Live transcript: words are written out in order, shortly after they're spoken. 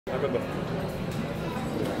I remember.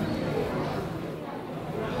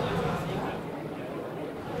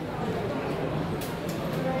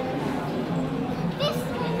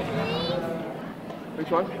 Which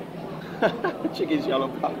one? Chicken's yellow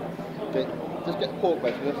pup. Okay, just get the pork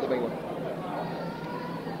bacon, that's the big one.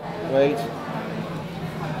 Wait.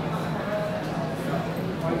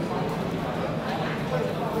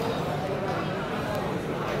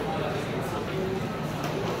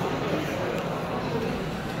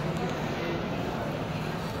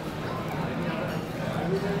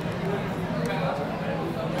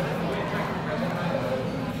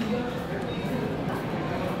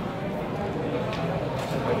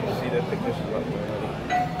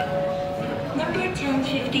 Number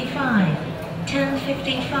 1055.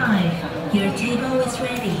 1055. Your table is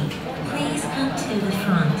ready. Please come to the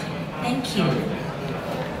front. Thank you.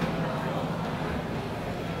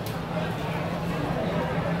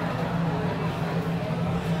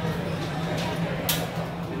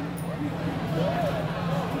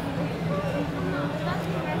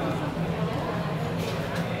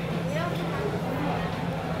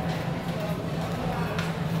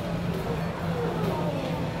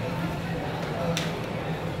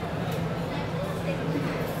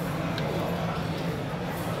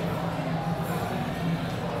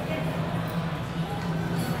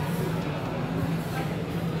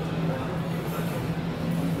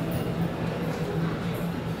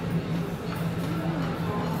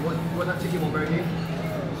 What that chicken will bring you?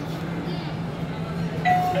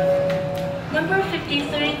 Number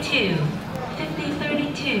 5032.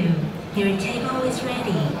 5032. Your table is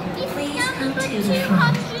ready. Please come to the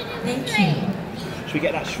front. Thank you. Should we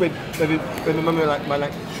get that shrimp? Remember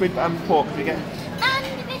like shrimp and pork? Should we get?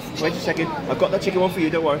 Wait a second. I've got that chicken one for you.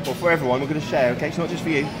 Don't worry. Or for everyone. We're going to share. Okay, it's not just for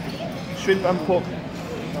you. Shrimp and pork.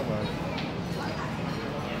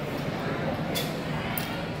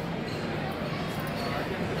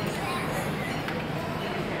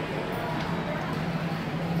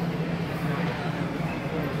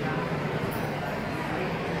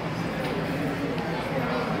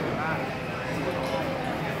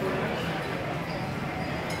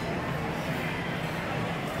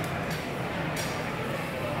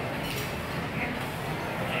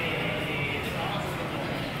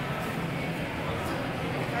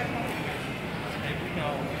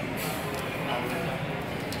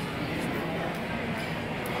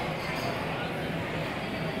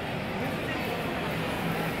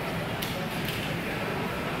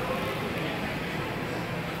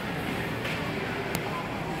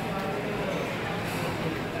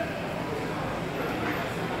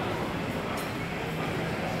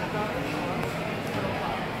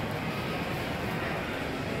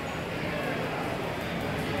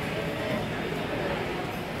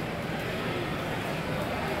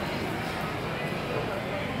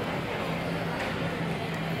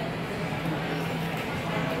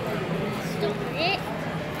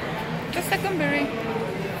 The second berry.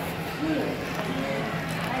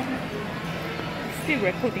 Still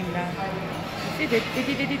recording now. See the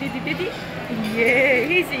diddy. Yeah,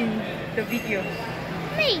 he's in the video.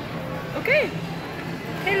 Me. Okay.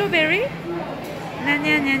 Hello, berry. Na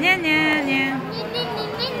na na na na na.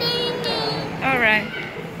 All right.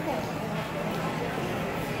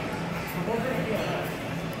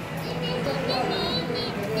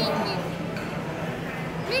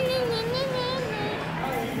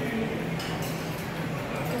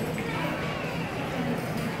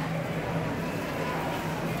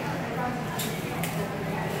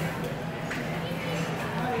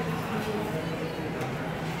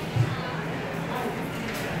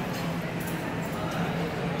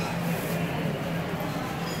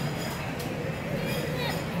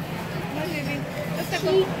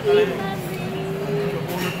 All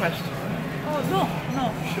request. Oh no.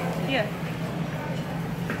 Sure. Yeah.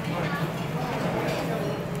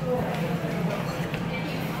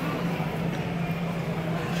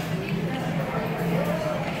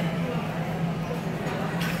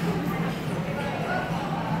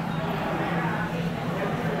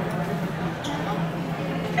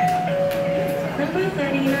 Number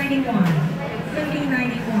 3091.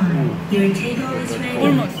 3091. Your table is ready.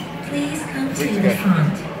 Almost. Please come to the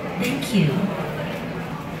front. Thank you.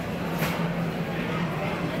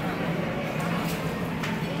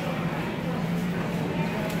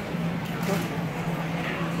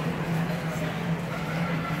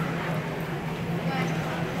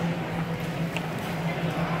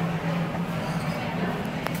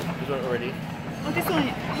 Is that already? Oh, this one.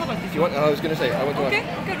 How about this Do you want? I was going to say. I want to. Okay,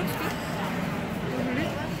 looks good.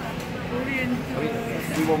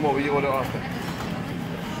 We want more. We order after.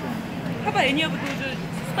 How about any of those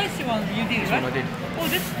spicy ones you did, This right? one I did. Oh,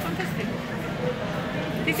 that's fantastic.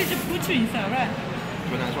 This is a butcher inside, right? Do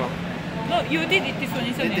you want that as well? No, you did it, this one,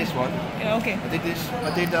 isn't I it? did this one. Yeah, okay. I did this. I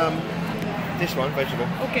did this one, vegetable.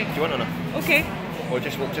 Okay. Do you want or not? Okay. Or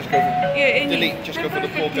just go for delete? Just go for the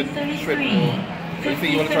pork and shrimp. Or you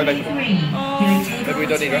think you want to try vegetable? Maybe we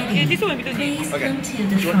don't need that. Yeah, this one we don't need. Please Okay. come to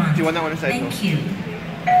the Do front. you want that one instead? Thank you.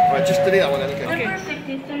 Right, just delete that one then. Okay. Number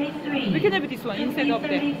 5033. We can have this one instead of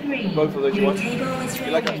that. 5033. Both of those you Your want? table is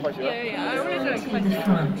You like that ready. spicy? Yeah, Right? yeah, I always like To the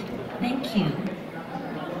front. Thank you.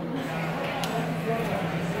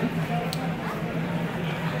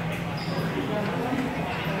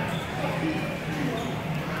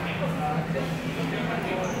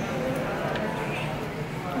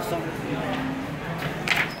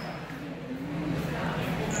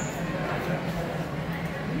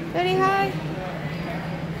 Very high.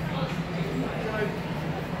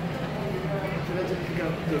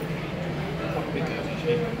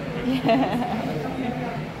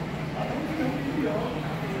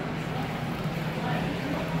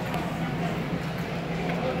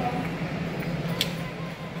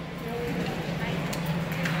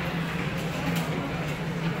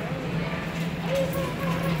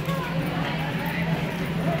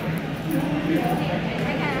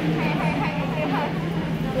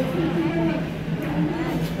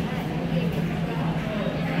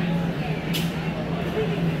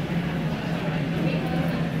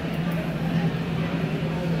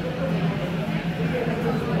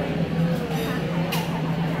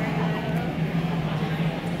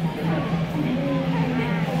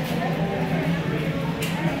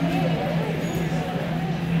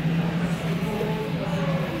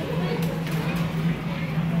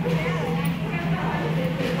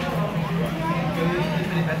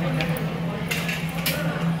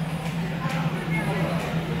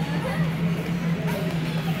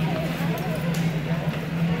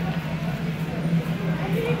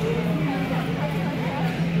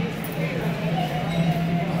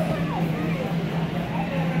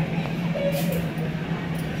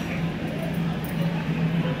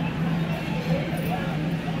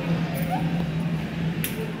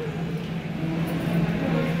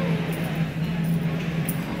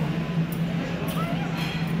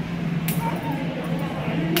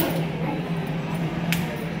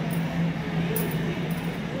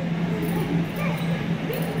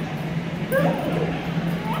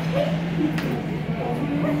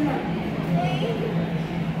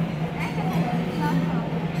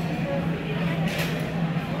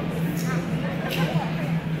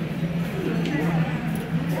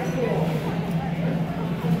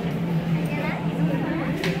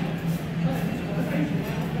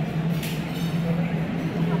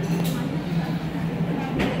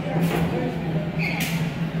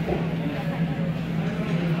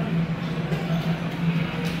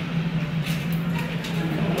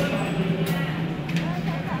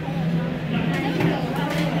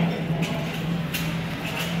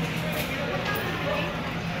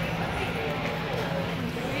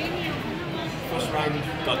 First round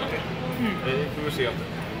done. Okay. We will see after.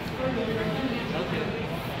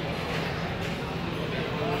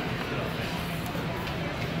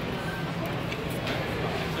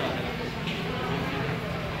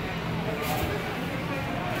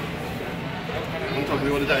 One time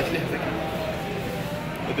we ordered that, isn't it? I think.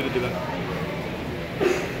 I didn't do that.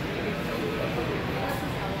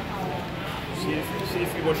 See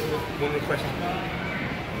if you want to request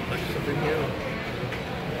like something here.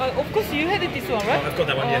 Or... Of course, you had this one, right? Oh, I've got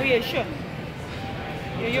that one, Oh, yeah. yeah, sure.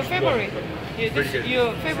 Yeah, your favorite. Yeah, Very this good.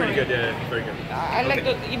 your It's favorite. really good, yeah, very good. I like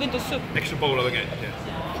even the soup. Extra bowl of it,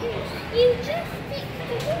 yeah. You just stick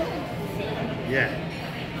the wood. Yeah.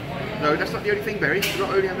 No, that's not the only thing, Berry. You're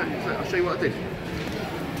not only on that. So I'll show you what I did.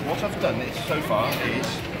 What I've done is, so far is...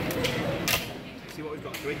 See what we've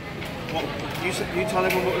got, shall we? You tell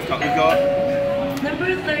everyone what we've got. We've got... Number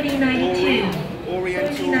 3092.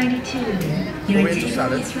 Oriental... 3092. Your Oriental table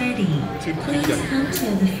salad. is ready. Two Please chicken. come to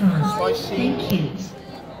the front. Spicy. Thank you.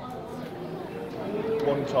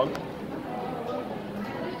 Wonton.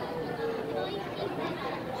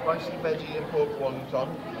 Spicy veggie and pork wonton.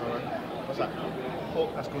 What's that? Pork,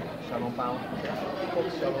 that's good. Shalom bao. Pork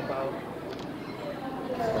shalom bao.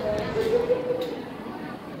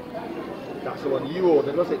 That's the one you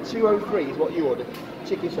ordered, was it? 203 is what you ordered.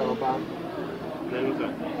 Chicken shalom bao. And then what's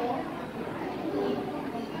that?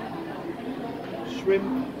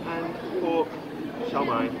 Shrimp and pork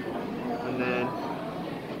shalmai. And then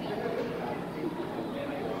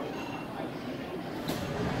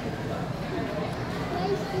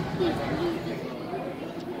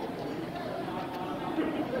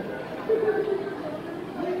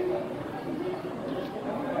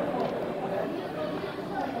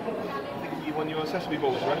on your sesame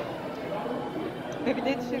balls, right? Maybe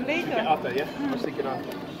that's later. After, yeah? I was thinking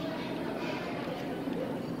after.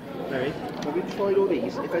 Mary, have we tried all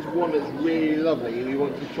these? If there's one that's really lovely and we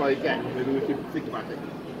want to try again, maybe we could think about it.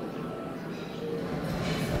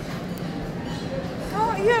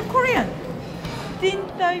 Oh, yeah, Korean. Din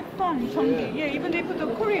Tai Fung Dimsum. Yeah, even they put the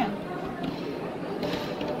Korean.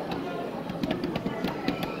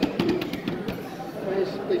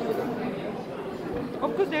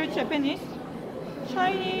 Of course, they're Japanese.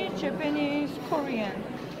 Chinese, Japanese, Korean.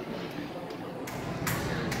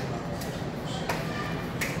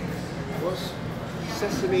 What's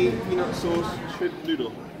sesame peanut sauce shrimp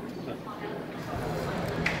noodle?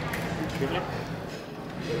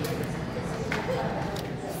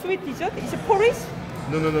 Sweet dessert? Is it porridge?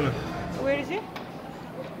 No. Where is it?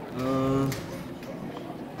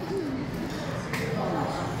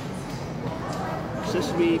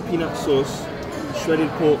 Sesame peanut sauce shredded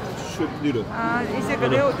pork shrimp noodle. It's like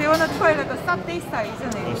they want to try like a satay style,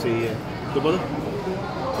 isn't I it? see, yeah. Good bother?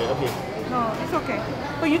 Okay, up here. No, it's okay.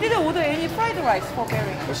 But you didn't order any fried rice for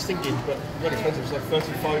Barry. I was thinking, but really expensive. It's like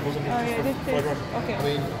 35 or something. Oh, yeah, just for fried rice. okay. I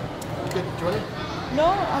mean, good. Do you want it? No,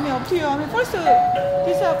 I mean up to you. I mean first,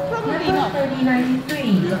 these are probably Number enough.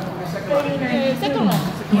 3093. Yeah, second one.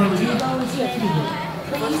 Your table is ready.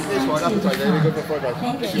 Please This one, come to the appetizer. Then we go for front. fried rice.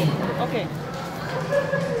 Thank you. Okay.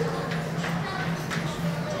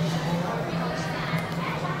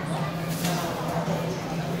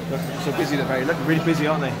 Look, so busy they're very. Look, really busy,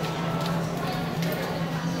 aren't they?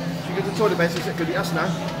 Should we go to the toilet, Ben? Since it could be us now.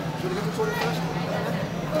 Should we go to the toilet first?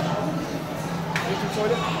 Go to the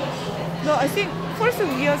toilet? No, I think first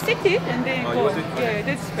we are seated and then Oh, you go. want it? Okay. Yeah,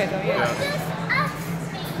 that's better. Yeah.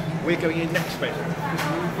 We're going in next, Ben.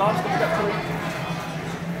 Last one, that toilet.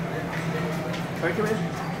 Can we come in?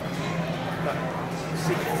 Look,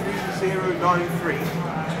 3093.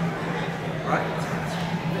 Right?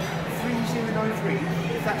 3093.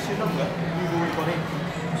 If that's your number, you've already got in.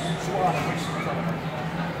 So what are the which number?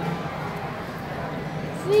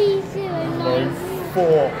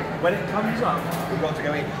 3094. When it comes up, we've got to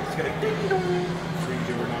go in. It's going to ding dong.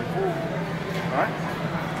 3094. Alright?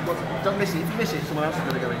 Don't miss it. If you miss it, someone else is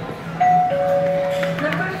going to go in.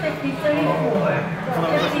 Number 5034.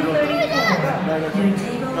 5034. No, Your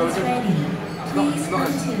table is ready. Please come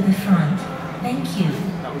to the front. Thank you.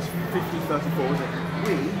 That was 5034, was it?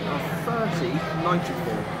 We are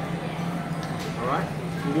 3094. Alright?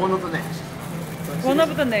 One of the next. One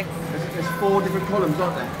of the next. There's 4 different columns,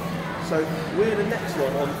 aren't there? So we're the next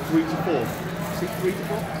one on 3 to 4. See 3 to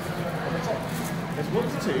 4? On the top. There's 1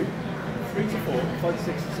 to 2, 3 to 4, 5 to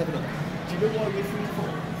 6, 7 up. Do you know why we're 3 to 4?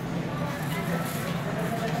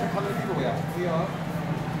 So how many people we are? We are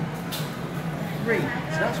 3.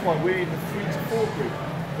 So that's why we're in the 3 to 4 group.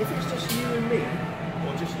 If it's just you and me,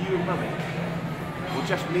 or just you and Mummy, or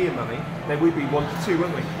just me and Mummy, then we'd be 1 to 2,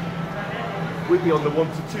 wouldn't we? We'd be on the 1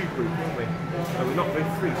 to 2 group, wouldn't we? No, we're not in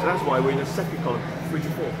 3, so that's why we're in the second column, 3 to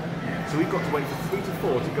 4. So we've got to wait for 3 to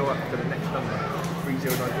 4 to go up to the next number,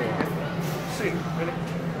 3094, okay? Soon, really?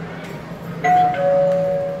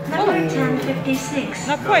 Number 1056.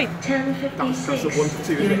 Not quite. 1056. That's the 1 to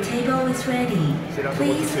 2, isn't Your it? table is ready. See, that's the 1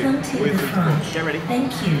 to Please 2. come to We're the 3 to 4. front. Get ready.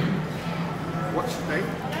 Thank you. Watch the day.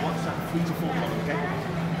 Watch that 3 to 4 column, okay?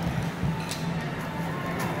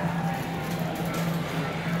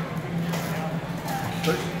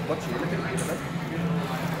 Good. Watch you. Look at it. Okay?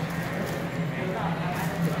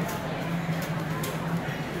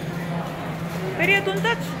 Barry, don't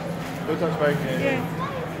touch. Don't touch, Barry. Yeah.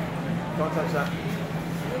 Can't touch that.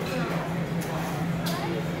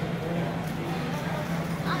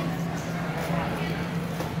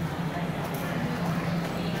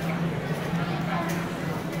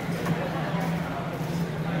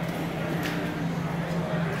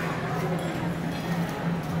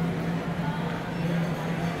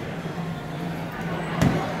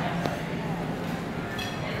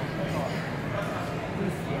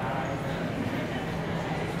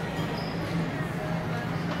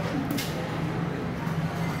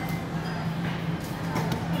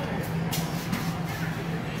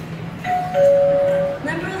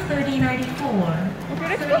 Number 3094. Okay,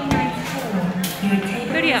 let's go. 3094. Your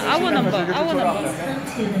table Barry, is our ready. number. Our number. Please come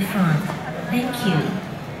to the front. Thank you.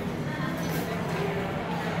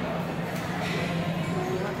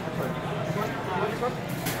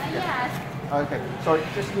 Yes. Okay. Sorry,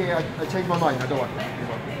 just here. I changed my mind. I don't want this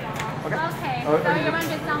one. Okay? Okay. Oh, So okay. you want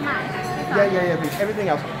this so much? Yeah, please. Everything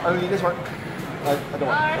else. Only this one. I don't want. Okay, I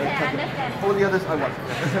Thank you. understand. All the others I want. Okay.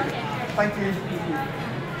 Thank you.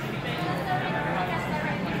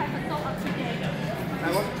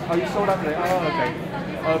 Oh, you sold out today? Oh, okay.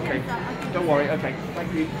 Okay. Don't worry. Okay.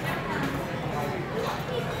 Thank you.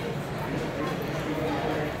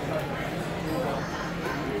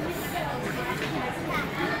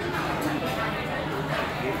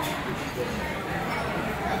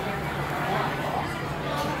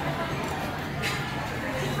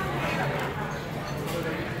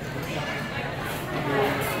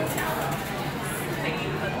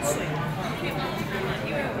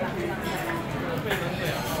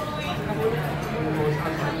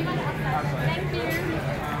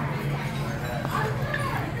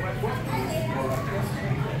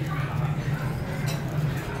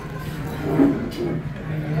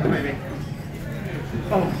 Maybe.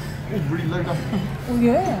 Oh, it's really low down. Oh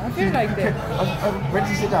yeah, I feel like that. I'm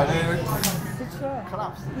ready to sit down. That's right.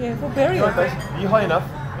 Collapse. Yeah, for very You're right, okay. babe. Are you high enough?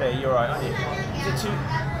 Yeah, you're alright, aren't you? Is it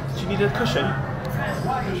too... Do you need a cushion?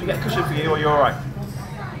 Should we get a cushion for you or you're alright?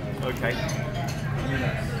 Okay.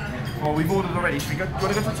 Well, we've ordered already. Should we go? Do you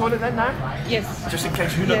want to go to the toilet then now? Yes. Just in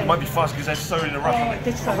case, who knows, Yeah. it might be fast because they're so in a rush. Oh, aren't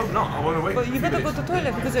they? that's I right. hope not. I want to wait. But for a you few better go minutes. to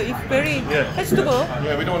toilet because if Barry Yeah. has to go,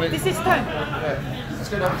 Yeah, we don't want it. this is time. Yeah. Let's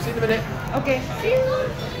go now. See you in a minute. Okay. See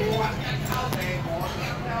you.